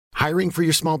Hiring for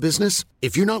your small business?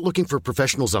 If you're not looking for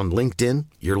professionals on LinkedIn,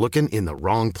 you're looking in the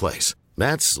wrong place.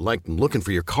 That's like looking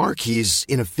for your car keys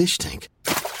in a fish tank.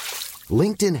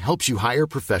 LinkedIn helps you hire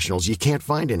professionals you can't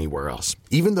find anywhere else,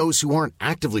 even those who aren't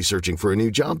actively searching for a new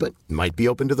job but might be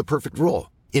open to the perfect role.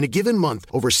 In a given month,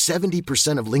 over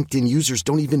 70% of LinkedIn users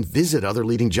don't even visit other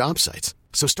leading job sites.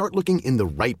 So start looking in the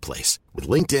right place. With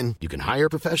LinkedIn, you can hire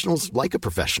professionals like a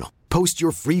professional. Post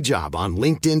your free job on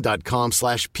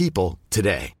linkedin.com/people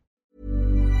today.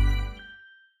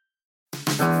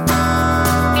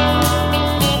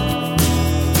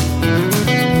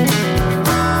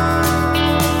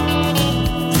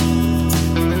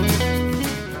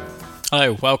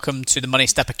 Hello, welcome to the Money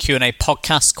Stepper Q&A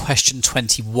podcast, question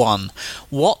 21.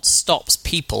 What stops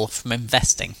people from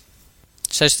investing?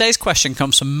 So today's question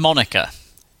comes from Monica.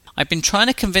 I've been trying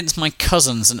to convince my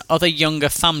cousins and other younger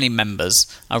family members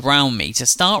around me to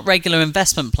start regular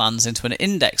investment plans into an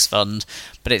index fund,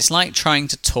 but it's like trying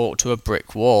to talk to a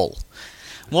brick wall.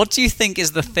 What do you think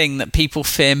is the thing that people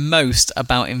fear most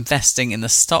about investing in the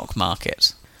stock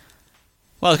market?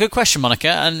 Well, good question, Monica,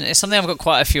 and it's something I've got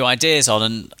quite a few ideas on,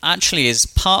 and actually is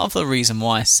part of the reason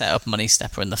why I set up Money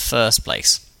Stepper in the first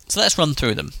place. So let's run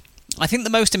through them. I think the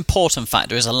most important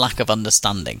factor is a lack of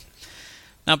understanding.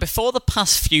 Now, before the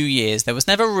past few years, there was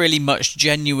never really much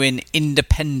genuine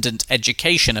independent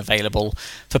education available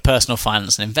for personal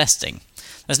finance and investing.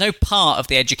 There's no part of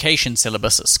the education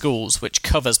syllabus at schools which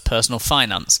covers personal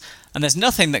finance, and there's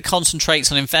nothing that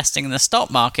concentrates on investing in the stock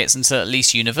markets until at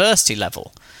least university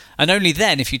level, and only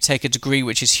then if you take a degree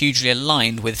which is hugely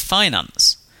aligned with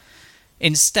finance.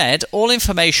 Instead, all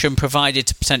information provided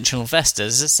to potential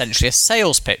investors is essentially a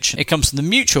sales pitch. It comes from the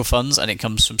mutual funds and it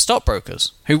comes from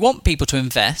stockbrokers, who want people to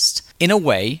invest in a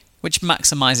way which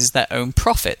maximises their own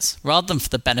profits, rather than for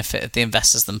the benefit of the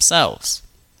investors themselves.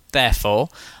 Therefore,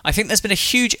 I think there's been a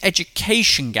huge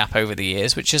education gap over the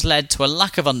years which has led to a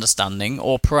lack of understanding,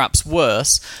 or perhaps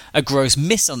worse, a gross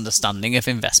misunderstanding of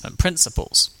investment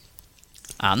principles.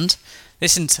 And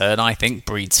this in turn, I think,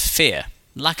 breeds fear.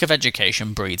 Lack of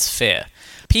education breeds fear.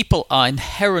 People are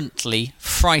inherently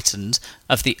frightened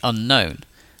of the unknown.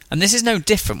 And this is no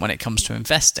different when it comes to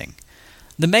investing.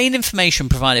 The main information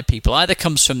provided people either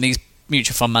comes from these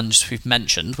mutual fund managers we've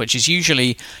mentioned, which is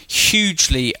usually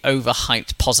hugely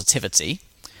overhyped positivity,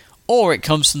 or it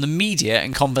comes from the media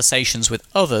and conversations with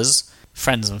others,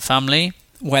 friends and family,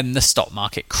 when the stock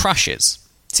market crashes.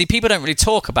 See, people don't really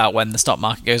talk about when the stock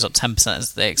market goes up 10%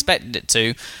 as they expected it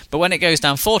to, but when it goes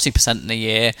down 40% in a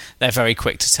year, they're very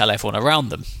quick to tell everyone around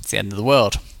them. It's the end of the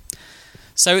world.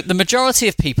 So the majority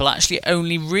of people actually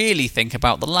only really think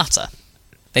about the latter.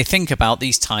 They think about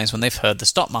these times when they've heard the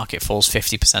stock market falls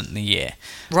 50% in a year,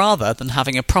 rather than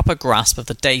having a proper grasp of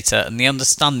the data and the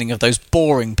understanding of those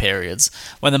boring periods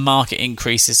when the market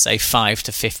increases, say, 5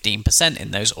 to 15%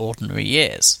 in those ordinary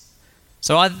years.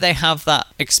 So either they have that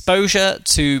exposure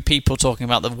to people talking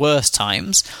about the worst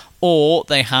times, or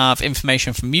they have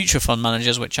information from mutual fund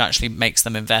managers which actually makes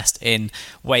them invest in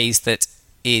ways that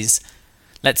is,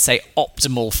 let's say,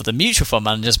 optimal for the mutual fund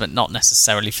managers, but not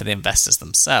necessarily for the investors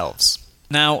themselves.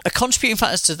 Now, a contributing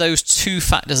factor to those two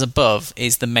factors above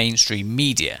is the mainstream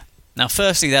media. Now,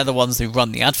 firstly, they're the ones who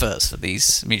run the adverts for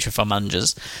these mutual fund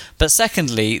managers, but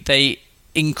secondly, they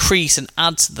increase and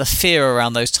add to the fear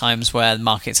around those times where the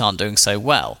markets aren't doing so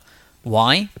well.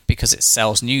 Why? Because it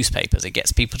sells newspapers. It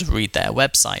gets people to read their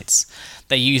websites.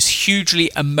 They use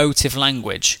hugely emotive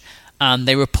language, and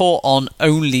they report on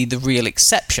only the real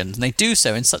exceptions, and they do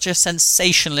so in such a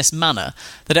sensationalist manner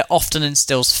that it often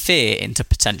instills fear into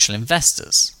potential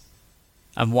investors.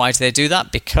 And why do they do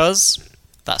that? Because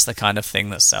that's the kind of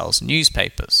thing that sells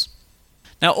newspapers.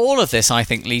 Now, all of this, I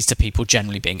think, leads to people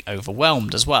generally being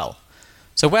overwhelmed as well.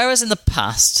 So whereas in the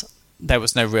past there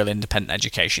was no real independent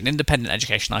education,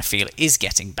 I feel, is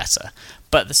getting better.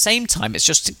 But at the same time, it's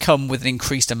just come with an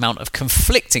increased amount of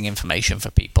conflicting information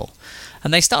for people.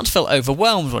 And they start to feel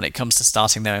overwhelmed when it comes to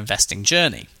starting their investing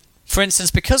journey. For instance,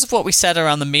 because of what we said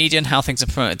around the media and how things are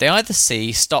promoted, they either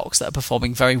see stocks that are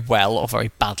performing very well or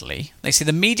very badly. They see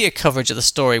the media coverage of the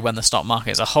story when the stock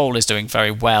market as a whole is doing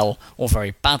very well or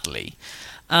very badly.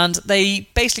 And they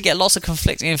basically get lots of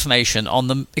conflicting information on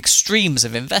the extremes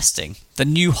of investing, the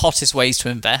new hottest ways to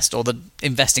invest, or the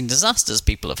investing disasters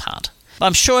people have had. But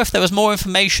I'm sure if there was more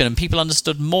information and people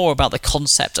understood more about the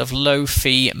concept of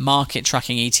low-fee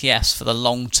market-tracking ETFs for the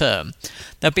long term,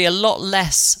 there'd be a lot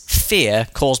less fear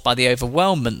caused by the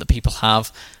overwhelmment that people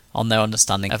have on their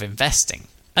understanding of investing.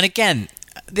 And again,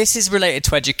 this is related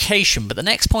to education, but the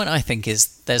next point I think is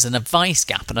there's an advice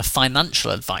gap and a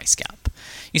financial advice gap.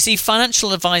 You see,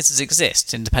 financial advisors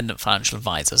exist, independent financial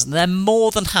advisors, and they're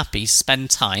more than happy to spend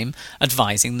time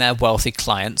advising their wealthy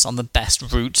clients on the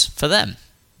best route for them,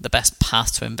 the best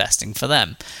path to investing for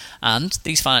them. And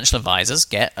these financial advisors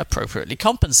get appropriately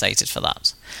compensated for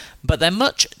that. But they're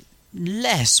much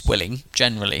less willing,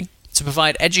 generally, to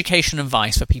provide education and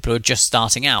advice for people who are just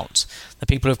starting out, the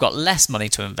people who've got less money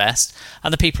to invest,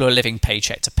 and the people who are living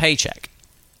paycheck to paycheck.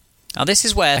 Now, this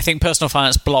is where I think personal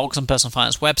finance blogs and personal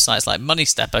finance websites like Money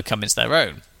Stepper come into their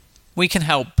own. We can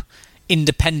help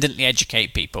independently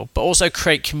educate people, but also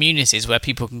create communities where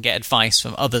people can get advice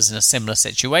from others in a similar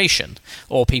situation,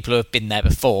 or people who have been there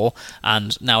before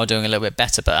and now are doing a little bit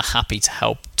better but are happy to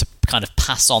help to kind of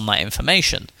pass on that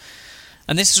information.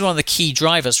 And this is one of the key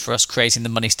drivers for us creating the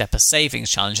Money Stepper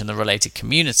Savings Challenge and the related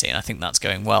community, and I think that's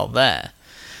going well there.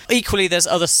 Equally, there's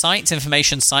other sites,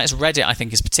 information sites. Reddit, I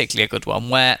think, is particularly a good one,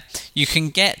 where you can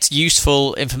get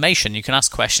useful information. You can ask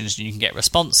questions and you can get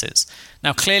responses.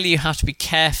 Now, clearly, you have to be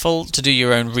careful to do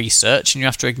your own research and you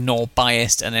have to ignore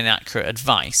biased and inaccurate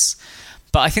advice.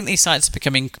 But I think these sites are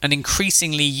becoming an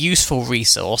increasingly useful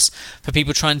resource for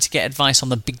people trying to get advice on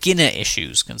the beginner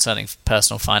issues concerning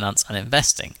personal finance and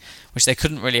investing, which they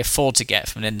couldn't really afford to get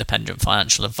from an independent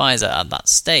financial advisor at that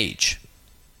stage.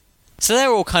 So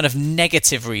they're all kind of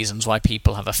negative reasons why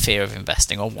people have a fear of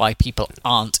investing or why people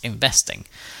aren't investing.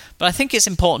 But I think it's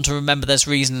important to remember there's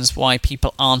reasons why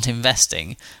people aren't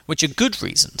investing, which are good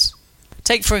reasons.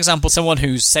 Take, for example, someone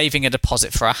who's saving a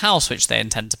deposit for a house which they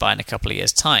intend to buy in a couple of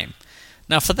years' time.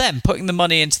 Now, for them, putting the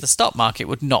money into the stock market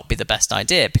would not be the best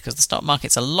idea because the stock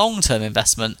market's a long-term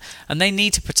investment and they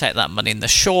need to protect that money in the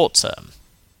short term.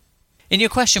 In your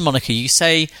question, Monica, you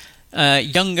say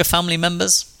younger family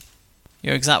members.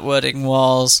 Your exact wording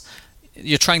was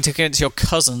you're trying to convince your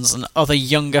cousins and other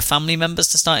younger family members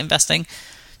to start investing.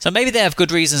 So maybe they have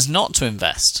good reasons not to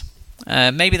invest.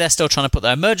 Maybe they're still trying to put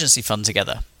their emergency fund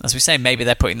together. As we say, maybe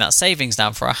they're putting that savings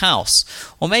down for a house.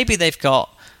 Or maybe they've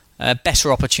got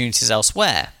better opportunities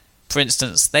elsewhere. For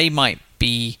instance, they might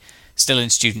be still in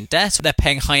student debt, they're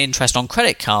paying high interest on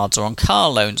credit cards or on car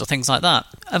loans or things like that.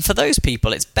 And for those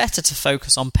people, it's better to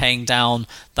focus on paying down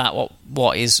that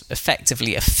what is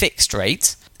effectively a fixed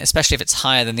rate, especially if it's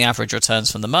higher than the average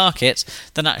returns from the market,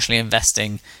 than actually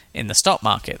investing in the stock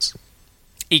market.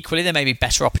 Equally, there may be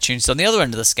better opportunities on the other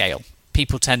end of the scale.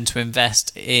 People tend to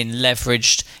invest in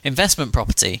leveraged investment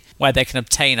property, where they can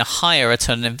obtain a higher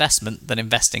return on investment than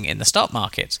investing in the stock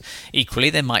market. Equally,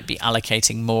 they might be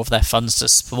allocating more of their funds to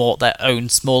support their own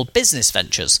small business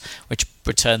ventures, which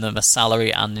return them a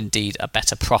salary and indeed a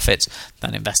better profit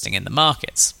than investing in the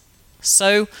markets.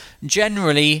 So,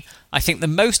 generally, I think the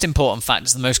most important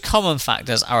factors, the most common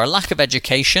factors, are a lack of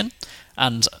education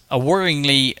and a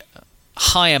worryingly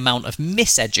high amount of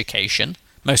miseducation,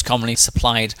 most commonly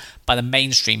supplied by the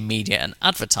mainstream media and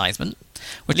advertisement,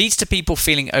 which leads to people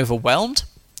feeling overwhelmed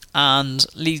and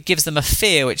gives them a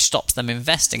fear which stops them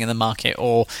investing in the market,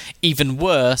 or even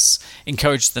worse,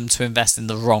 encourages them to invest in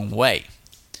the wrong way.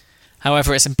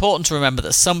 However, it's important to remember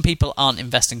that some people aren't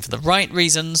investing for the right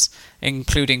reasons,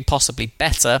 including possibly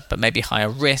better, but maybe higher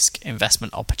risk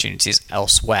investment opportunities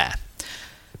elsewhere.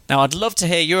 Now, I'd love to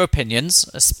hear your opinions,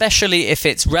 especially if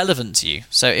it's relevant to you.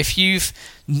 So if you've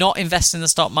not invested in the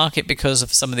stock market because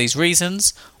of some of these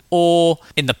reasons, or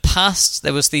in the past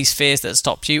there was these fears that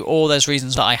stopped you, or there's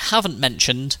reasons that I haven't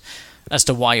mentioned as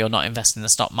to why you're not investing in the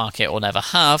stock market or never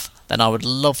have, then I would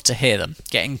love to hear them.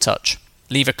 Get in touch.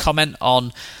 Leave a comment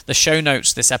on the show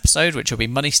notes this episode, which will be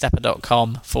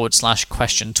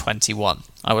moneystepper.com/question21.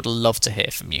 I would love to hear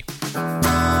from you.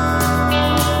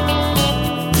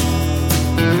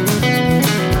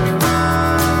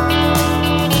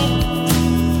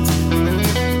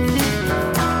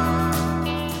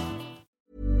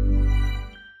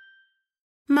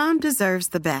 Mom deserves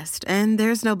the best, and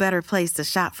there's no better place to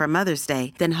shop for Mother's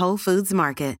Day than Whole Foods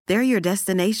Market. They're your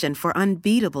destination for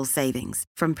unbeatable savings,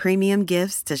 from premium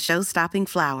gifts to show-stopping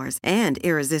flowers and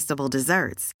irresistible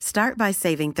desserts. Start by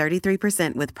saving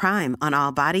 33% with Prime on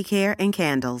all body care and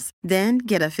candles. Then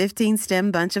get a 15-stem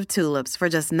bunch of tulips for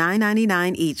just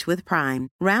 $9.99 each with Prime.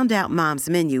 Round out Mom's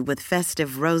menu with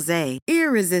festive rosé,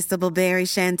 irresistible berry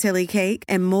chantilly cake,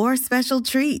 and more special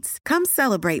treats. Come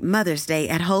celebrate Mother's Day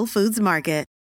at Whole Foods Market.